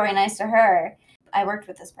I was very nice to her. I worked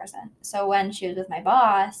with this person. So when she was with my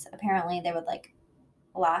boss, apparently they would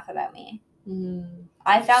laugh about me.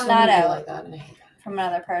 I found that out like that, and I hate that. From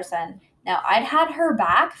another person. Now, I'd had her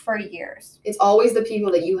back for years. It's always the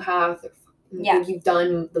people that you have their Yeah. Like, you've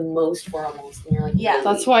done the most for almost, and you're like, Yeah. really?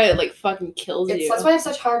 That's why it like fucking kills you. That's why I have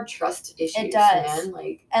such hard trust issues. It does. Man.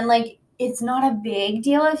 Like, and like it's not a big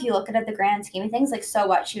deal if you look at it the grand scheme of things. Like, so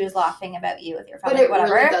what? She was laughing about you with your friend, but like, it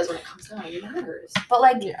whatever. really does when it comes down. It matters. But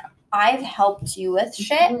like, Yeah. I've helped you with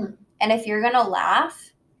shit, Mhm. and if you're gonna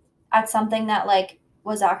laugh at something that like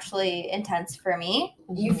was actually intense for me,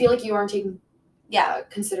 You feel like you aren't taken, yeah.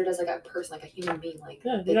 considered as like a person, like a human being. Like,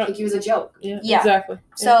 Yeah, they you don't- take you as a joke. Yeah, Yeah. exactly.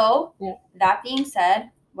 So Yeah. that being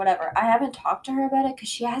said, whatever. I haven't talked to her about it because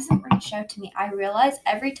she hasn't reached out to me. I realize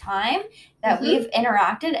every time that Mhm. we've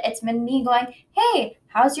interacted, it's been me going, "Hey,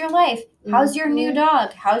 how's your life? How's your new Mhm.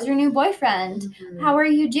 dog? How's your new boyfriend? Mhm. How are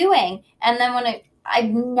you doing?" And then when I've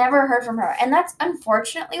never heard from her. And that's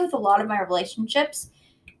unfortunately with a lot of my relationships.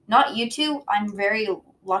 Not you two. I'm very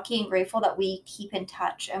lucky and grateful that we keep in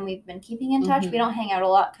touch, and we've been keeping in touch. Mhm. We don't hang out a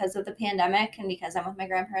lot because of the pandemic and because I'm with my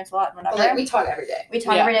grandparents a lot and whatever. But like, we talk every day. We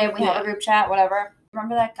talk Yeah. every day. We have Yeah. a group chat, whatever.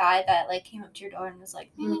 Remember that guy that like came up to your door and was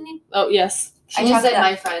like, Oh yes, I She talked said to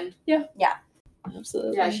my friend.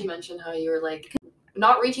 absolutely. Yeah, she mentioned how you were like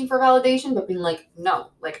not reaching for validation, but being like, no.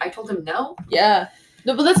 Like, I told him no. Yeah.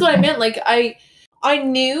 No, but that's what I meant. Like I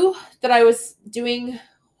knew that I was doing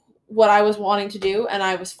what I was wanting to do, and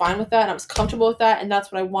I was fine with that, and I was comfortable with that, and that's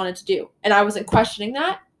what I wanted to do. And I wasn't questioning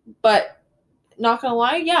that, but not gonna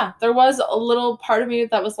lie, yeah, there was a little part of me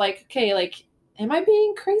that was like, okay, like, am I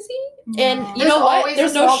being crazy? And you There's know what? always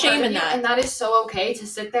There's a no small shame part of in you, that. and that is so okay to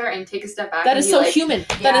sit there and take a step back. That and is be so like, human.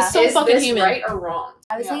 That Yeah. is so is fucking this human. right or wrong?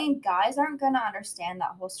 I was Yeah. thinking guys aren't gonna understand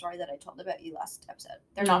that whole story that I told about you last episode.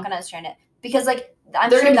 They're not gonna understand it because like I'm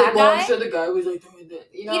They're sure gonna be that like, well, guy. I'm sure the guy was like doing it.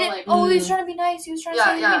 You know, He didn't. like Oh, he was trying to be nice. He was trying to Yeah,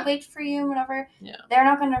 say yeah. he'd wait for you, whatever. Yeah. They're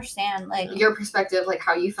not gonna understand. Like, your perspective, like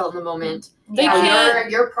how you felt in the moment. They How can't-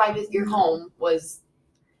 your private, your home was.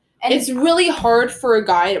 and It's really hard for a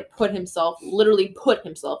guy to literally put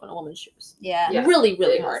himself in a woman's shoes. yeah. Yeah. Really,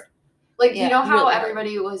 really It is. hard. Like, Yeah, you know how really hard.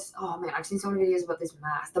 everybody was, oh man, I've seen so many videos about this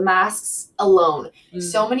mask. The masks alone.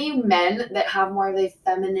 So many men that have more of a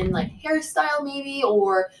feminine, like, hairstyle maybe,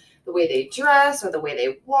 or the way they dress, or the way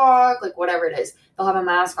they walk, like, whatever it is. They'll have a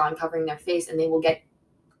mask on covering their face, and they will get,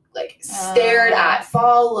 like, stared at,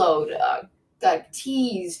 followed,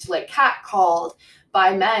 teased, like, catcalled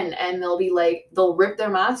by men, and they'll be like, they'll rip their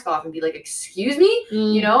mask off and be like, excuse me?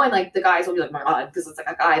 You know, and like the guys will be like, my god, because it's like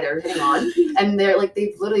a guy they're hitting on, and they're like,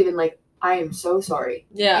 they've literally been like, I am so sorry.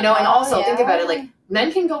 Yeah. You know, and Oh, also think about it, yeah. like,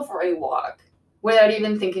 men can go for a walk without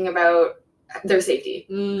even thinking about their safety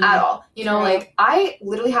at all. You know, True. like, I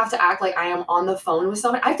literally have to act like I am on the phone with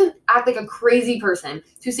someone. I have to act like a crazy person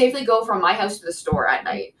to safely go from my house to the store at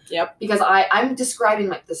night. Yep. Because I'm describing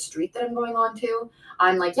like the street that I'm going on to.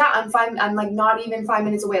 I'm like, yeah, I'm like not even 5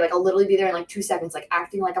 minutes away. Like, I'll literally be there in like 2 seconds, like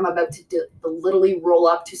acting like I'm about to literally roll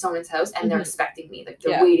up to someone's house and they're Mhm. expecting me. Like,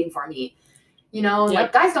 they're Yeah. waiting for me. You know, Yep.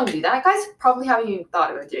 like, guys don't do that. Guys probably haven't even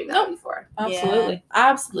thought about doing that Nope. before. Absolutely. You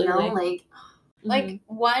Absolutely. know, like, Like,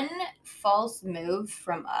 one false move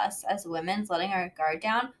from us as women's letting our guard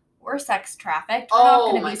down, we're sex trafficked. We're Oh not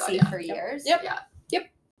going to my be God, safe yeah. for years. Yep. yeah. Yep.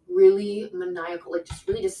 Really maniacal, like, just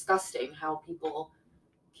really disgusting how people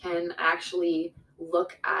can actually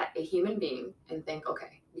look at a human being and think,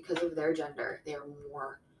 okay, because of their gender, they're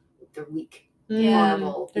weak,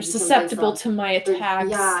 vulnerable. They're Maybe something susceptible from- to my attacks.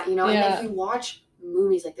 Yeah, you know, Yeah. and if you watch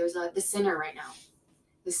movies, like there's The Sinner right now.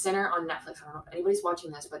 The Sinner on Netflix. I don't know if anybody's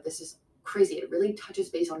watching this, but this is crazy. It really touches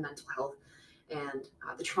base on mental health and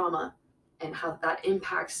the trauma and how that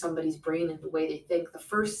impacts somebody's brain and the way they think. The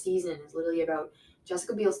first season is literally about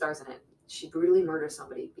Jessica Biel stars in it. She brutally murders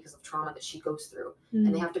somebody because of trauma that she goes through.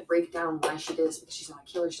 And they have to break down why she did this, because she's not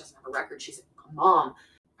a killer, she doesn't have a record, she's a mom.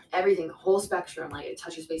 Everything, the whole spectrum, like, it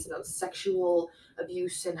touches base about sexual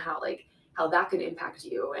abuse and how that could impact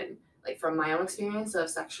you. And like, from my own experience of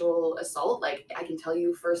sexual assault, like, I can tell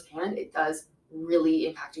you firsthand, it does really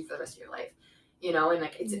impact you for the rest of your life. You know, and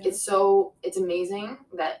like, it's amazing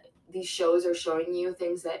that these shows are showing you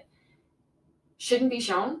things that shouldn't be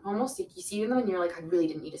shown. Almost, like, you see them and you're like, I really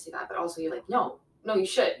didn't need to see that, but also you're like, no, you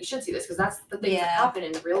should see this, because that's the things that happen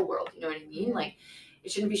in the real world. You know what I mean? Like,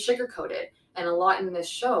 it shouldn't be sugar coated. And a lot in this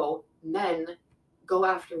show, men go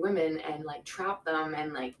after women and like trap them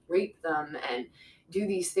and like rape them and do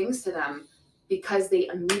these things to them because they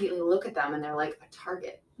immediately look at them and they're like a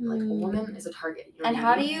target. Like, a woman is a target. You know And what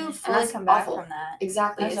how I do mean? you fully that's come back awful. from that?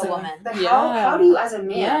 Exactly. As It's a like, woman. but Yeah. how do you as a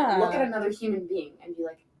man Yeah. look at another human being and be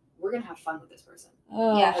like, we're gonna have fun with this person?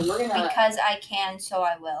 Oh. Yeah. And we're gonna Because I can, so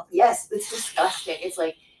I will. Yes, it's disgusting. It's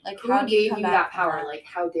like, Like, who how do you gave come you back that from power? that? Like,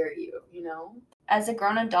 how dare you, you know? As a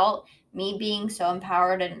grown adult, me being so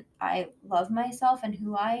empowered and I love myself and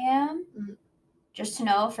who I am, Mhm. just to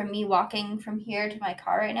know from me walking from here to my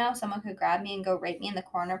car right now, someone could grab me and go rape me in the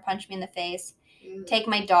corner, punch me in the face, take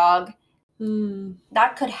my dog.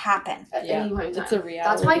 That could happen At any point in time. It's a reality.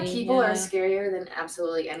 That's why people are scarier than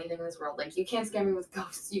absolutely anything in this world. Like, you can't scare me with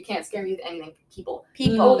ghosts. You can't scare me with anything.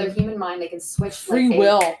 People, their human mind, they can switch. Free like,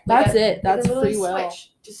 will. They That's can, it. That's free will.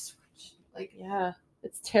 Switch. Just switch. Like, yeah,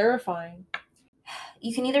 it's terrifying.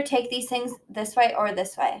 You can either take these things this way or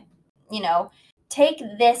this way. You know, take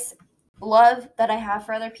this love that I have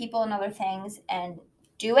for other people and other things and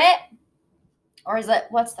do it, or is it,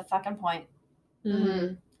 what's the fucking point?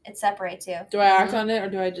 Mm-hmm. It separates you. Do I act on it or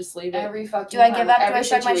do I just leave it? Every fucking Do I time, give up? Do I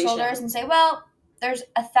situation. shrug my shoulders and say, well, there's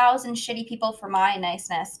 1,000 shitty people for my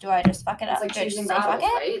niceness. Do I just fuck it up? It's like Do I just choosing say fuck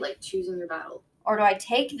battles, it? right? Like choosing your battle. Or do I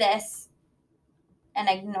take this and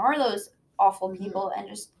ignore those awful people and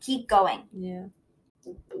just keep going? Yeah.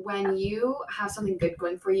 When you have something good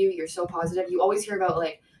going for you, you're so positive. You always hear about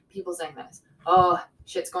like people saying this. Oh,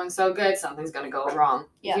 shit's going so good, something's gonna go wrong.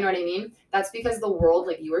 Yeah. You know what I mean? That's because the world,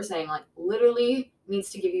 like you were saying, like literally needs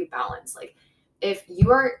to give you balance. Like if you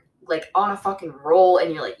are like on a fucking roll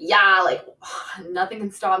and you're like, yeah, like nothing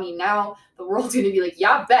can stop me now, the world's gonna be like,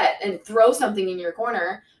 yeah, bet, and throw something in your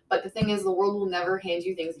corner. But the thing is, the world will never hand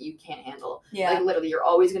you things that you can't handle. Yeah. Like literally, you're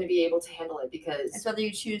always going to be able to handle it because It's whether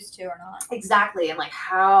you choose to or not. exactly, and like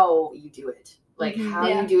how you do it, like how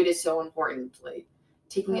Yeah. you do it is so important. Like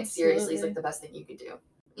taking it seriously is Absolutely. like the best thing you could do.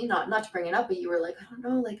 You know, not to bring it up, but you were like, I don't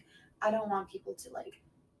know, like I don't want people to like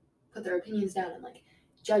put their opinions down and like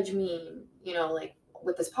judge me, you know, like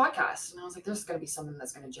with this podcast. And I was like, there's going to be someone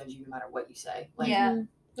that's going to judge you no matter what you say. Like, Yeah.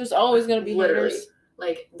 There's always going to be literally, haters.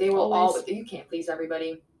 like they will Always. you can't please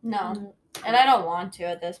everybody. No. And I don't want to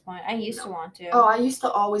at this point. I used to want to. Oh, I used to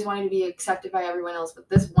always want to be accepted by everyone else, but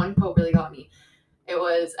this one quote really got me. It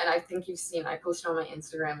was, and I think you've seen, I posted on my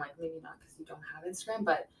Instagram, like maybe not because you don't have Instagram,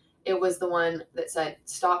 but it was the one that said,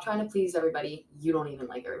 stop trying to please everybody. You don't even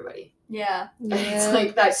like everybody. Yeah. It's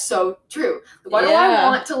like, that's so true. Why do I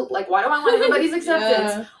want to, like, why do I want everybody's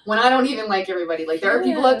acceptance when I don't even like everybody? Like, there are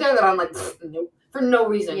people out there that I'm like, nope, for no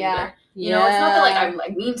reason either. You know, it's not that like I'm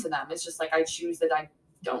like mean to them. It's just like I choose that I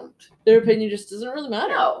don't. Their opinion just doesn't really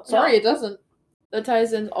matter. No, Sorry, no. it doesn't. That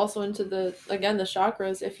ties in also into the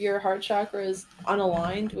chakras. If your heart chakra is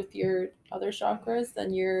unaligned with your other chakras,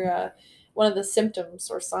 then you're one of the symptoms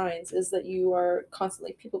or signs is that you are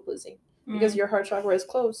constantly people pleasing because your heart chakra is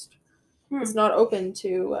closed. It's not open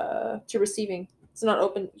to receiving. It's not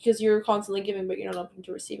open because you're constantly giving, but you're not open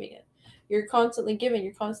to receiving it. You're constantly giving.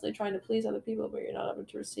 You're constantly trying to please other people, but you're not open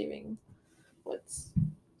to receiving what's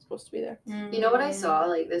supposed to be there. You know what I saw?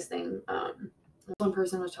 Like this thing. One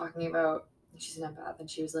person was talking about. She's an empath, and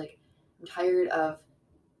she was like, "I'm tired of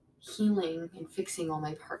healing and fixing all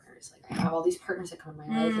my partners. Like I have all these partners that come in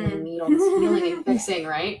my life, and they need all this healing and fixing,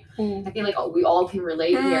 right? I feel like we all can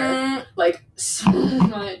relate here, like so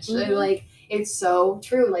much. And like it's so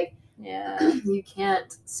true. Like you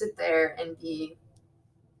can't sit there and be,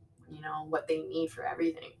 you know, what they need for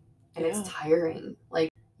everything, and it's tiring.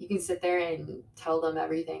 Like you can sit there and tell them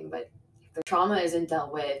everything, but if their trauma isn't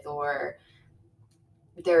dealt with, or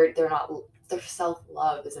their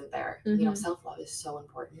self-love isn't there. You know, self-love is so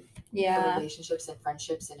important for relationships and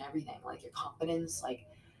friendships and everything. Like your confidence, like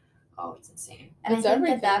it's insane. And It's I think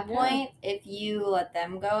everything, at that point, if you let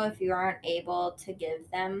them go, if you aren't able to give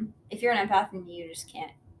them, if you're an empath and you just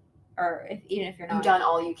can't, or even if you're not, You've done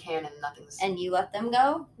all you can and nothing's and you let them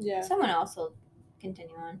go, Yeah. someone else will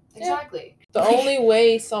continue on. exactly. The only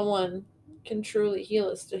way someone can truly heal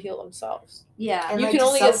is to heal themselves. Yeah. And You like can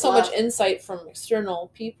only get so self-love. much insight from external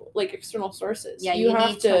people, like external sources. Yeah, you you have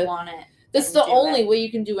need to want it. This is and the do only it. way you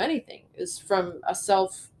can do anything is from a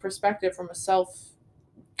self perspective, from a self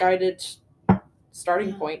guided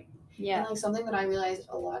starting point. Yeah. And like something that I realized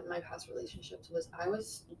a lot in my past relationships was I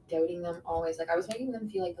was doubting them always. Like I was making them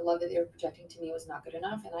feel like the love that they were projecting to me was not good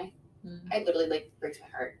enough, and I literally like breaks my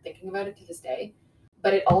heart thinking about it to this day.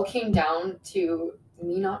 But it all came down to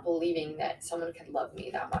me not believing that someone could love me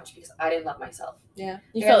that much because I didn't love myself. Yeah.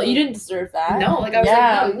 You Yeah. felt you didn't deserve that. No, like I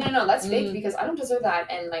was like, no, that's fake Mm. because I don't deserve that,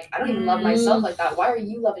 and like I don't even love myself like that. Why are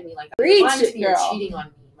you loving me like that? Preach You're lying to it, me, you're girl. cheating on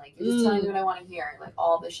me, like you're just telling me what I want to hear, like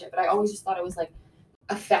all this shit. But I always just thought it was like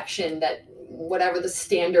affection, that whatever the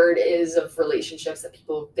standard is of relationships that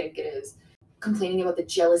people think it is. Complaining about the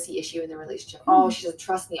jealousy issue in the relationship. Oh, she doesn't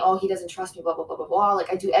trust me. Oh, he doesn't trust me. Blah blah blah blah blah.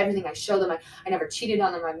 Like I do everything. I show them. I never cheated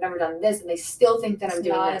on them. I've never done this, and they still think that I'm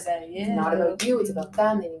doing this. It's not about you. It's about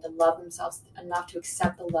them. They need to love themselves enough to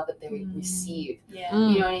accept the love that they receive. Yeah.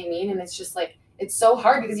 You know what I mean? And it's just like it's so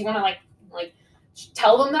hard because you want to like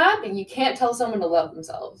tell them that, but you can't tell someone to love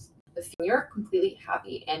themselves. If you're completely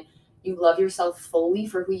happy and you love yourself fully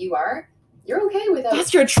for who you are, you're okay without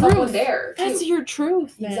That's your someone truth. there. That's too. your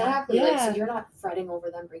truth, man. Exactly. Yeah. Like, so you're not fretting over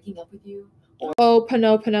them breaking up with you.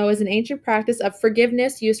 Ho'oponopono is an ancient practice of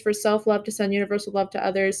forgiveness used for self-love to send universal love to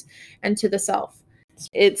others and to the self.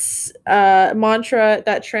 It's a mantra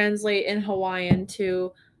that translates in Hawaiian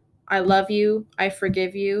to I love you, I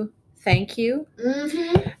forgive you, thank you.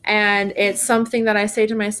 Mm-hmm. And it's something that I say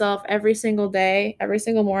to myself every single day, every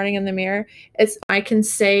single morning in the mirror. I can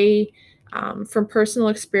say from personal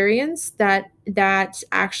experience that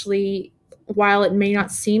actually, while it may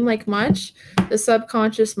not seem like much, the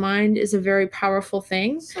subconscious mind is a very powerful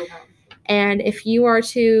thing. So powerful. And if you are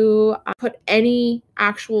to put any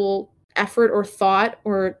actual effort or thought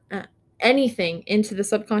or anything into the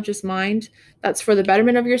subconscious mind that's for the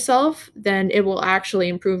betterment of yourself, then it will actually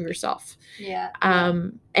improve yourself. Yeah.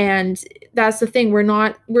 And that's the thing.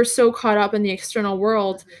 We're so caught up in the external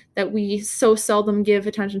world that we so seldom give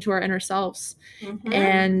attention to our inner selves. Mhm.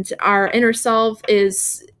 And our inner self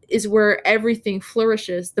is where everything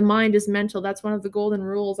flourishes. The mind is mental. That's one of the golden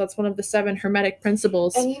rules. That's one of the 7 hermetic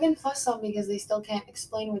principles. And even plus some, because they still can't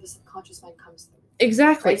explain where the subconscious mind comes from.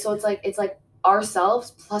 Exactly. Right? So it's like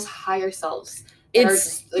ourselves plus higher selves.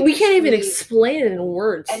 We can't even explain it in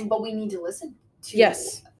words. But we need to listen to.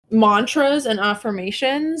 Yes. Mantras and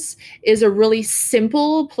affirmations is a really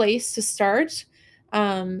simple place to start,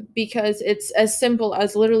 because it's as simple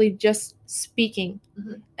as literally just speaking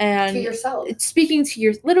and to yourself. It's speaking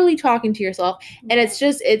to literally talking to yourself. And it's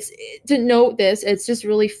to note this, it's just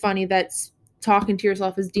really funny that talking to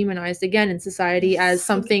yourself is demonized again in society as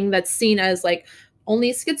something that's seen as like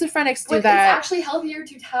only schizophrenics do that. It's actually healthier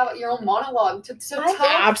to have your own monologue to tell.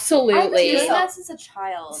 Absolutely. I've been doing that since a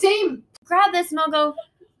child. Same. Grab this and I'll go,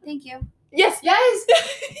 thank you. Yes.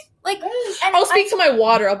 Like, and I'll speak to my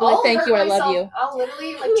water. I'll be like, thank you, I love you. I'll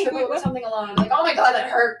literally like trip over something alone. I'm like, oh my god, that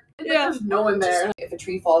hurt. Yeah. There's no one there. If a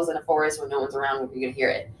tree falls in a forest when no one's around, you're gonna hear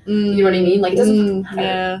it. You know what I mean? Like, it doesn't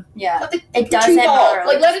matter. Yeah. Let the It doesn't tree fall. matter.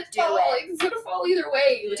 Like, let it do fall. it. Like, it's gonna fall either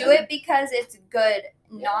way. Do it because it's good,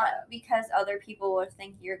 not because other people will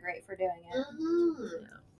think you're great for doing it.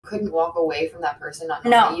 Couldn't walk away from that person not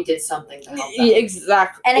knowing that you did something to help them.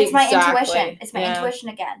 Exactly. And it's my intuition. It's my intuition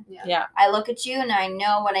again. Yeah. I look at you and I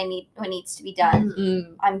know what needs to be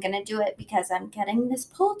done. I'm gonna do it because I'm getting this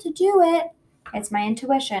pull to do it. It's my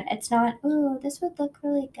intuition. It's not, oh, this would look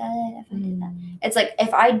really good if I did that. It's like,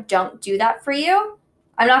 if I don't do that for you,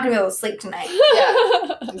 I'm not gonna be able to sleep tonight.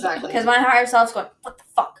 Yeah, exactly. Because my higher self's going, what the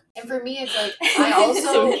fuck? And for me, it's like, I also,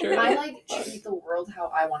 So true. I like treat the world how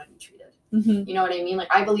I want to be treated. Mm-hmm. You know what I mean? Like,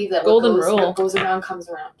 I believe that Golden what rule. goes around comes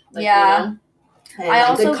around. Like, Yeah. You know? And I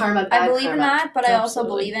also, good karma, bad I believe karma. in that, but I also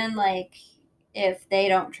Absolutely. believe in, like, if they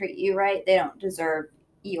don't treat you right, they don't deserve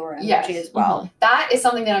your energy Yes. as well. That is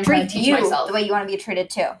something that I'm trying Treat to teach you myself. the way you want to be treated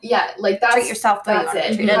too. Yeah, like that's Treat yourself the way you that's want to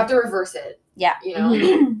be it. treated. You have to reverse it. Yeah. You know?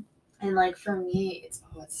 Mm-hmm. And like for me, it's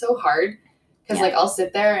so hard because Yeah. like I'll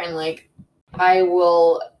sit there and like I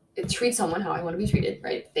will treat someone how I want to be treated,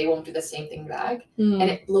 right? They won't do the same thing back, and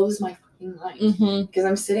it blows my fucking mind because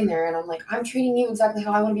I'm sitting there and I'm like, I'm treating you exactly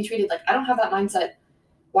how I want to be treated. Like I don't have that mindset.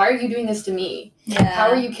 Why are you doing this to me? Yeah. How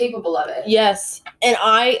are you capable of it? Yes. And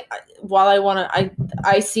I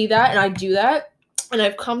see that and I do that, and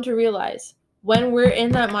I've come to realize when we're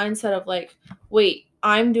in that mindset of like, wait,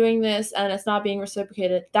 I'm doing this and it's not being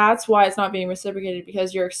reciprocated. That's why it's not being reciprocated,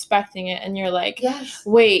 because you're expecting it and you're like, Yes.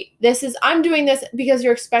 wait, I'm doing this because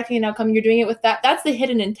you're expecting an outcome. You're doing it with that. That's the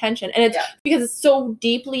hidden intention. And it's because it's so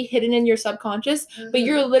deeply hidden in your subconscious, but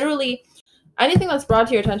you're literally, anything that's brought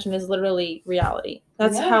to your attention is literally reality.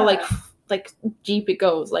 That's how like deep it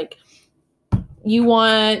goes. Like you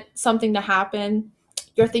want something to happen,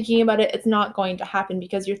 you're thinking about it, it's not going to happen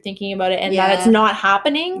because you're thinking about it, and that it's not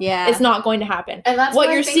happening. Yeah. It's not going to happen. And that's what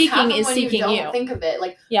why you're things seeking happen is when seeking you. you. Don't think of it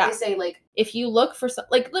like they say like if you look for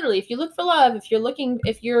literally if you look for love, if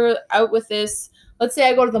you're out with this, let's say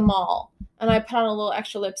I go to the mall and I put on a little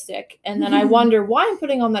extra lipstick, and then I wonder why I'm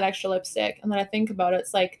putting on that extra lipstick, and then I think about it,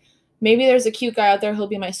 it's like maybe there's a cute guy out there who'll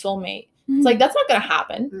be my soulmate. It's like that's not gonna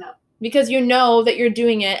happen. No. Because you know that you're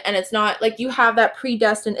doing it, and it's not like you have that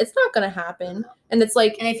predestined, it's not going to happen. And it's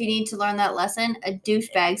like, and if you need to learn that lesson, a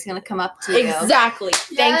douchebag's going to come up to you. Exactly.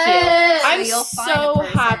 Thank you. I'm so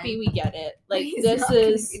happy we get it. Like He's this not gonna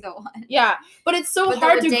is, be the one. yeah, but it's so But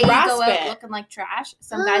hard the to day grasp you go out it. looking like trash,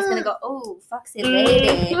 some guy's going to go, oh, foxy lady. It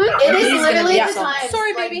is He's gonna literally be the awesome. times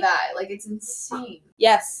Sorry, like baby. that. Like it's insane.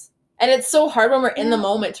 Yes. And it's so hard when we're in the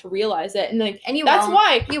moment to realize it. And like, And you that's won't.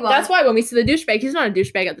 why, You won't. that's why when we see the douchebag, he's not a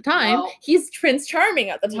douchebag at the time. No. He's Prince Charming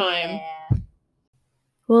at the time. Yeah.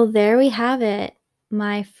 Well, there we have it.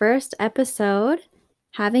 My first episode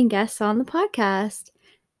having guests on the podcast.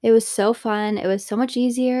 It was so fun. It was so much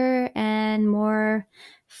easier and more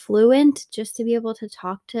fluent just to be able to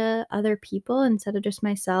talk to other people instead of just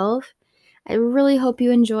myself. I really hope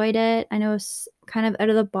you enjoyed it. I know it's kind of out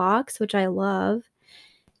of the box, which I love.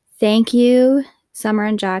 Thank you, Summer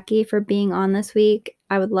and Jackie, for being on this week.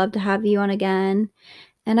 I would love to have you on again.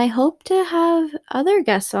 And I hope to have other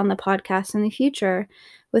guests on the podcast in the future.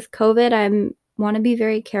 With COVID, I want to be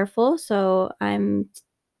very careful, so I'm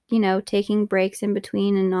taking breaks in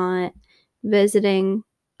between and not visiting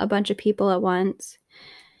a bunch of people at once.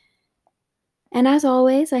 And as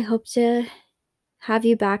always, I hope to have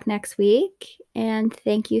you back next week. And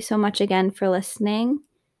thank you so much again for listening.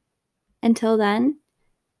 Until then,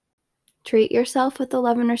 treat yourself with the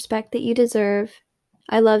love and respect that you deserve.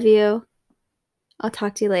 I love you. I'll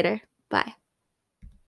talk to you later. Bye.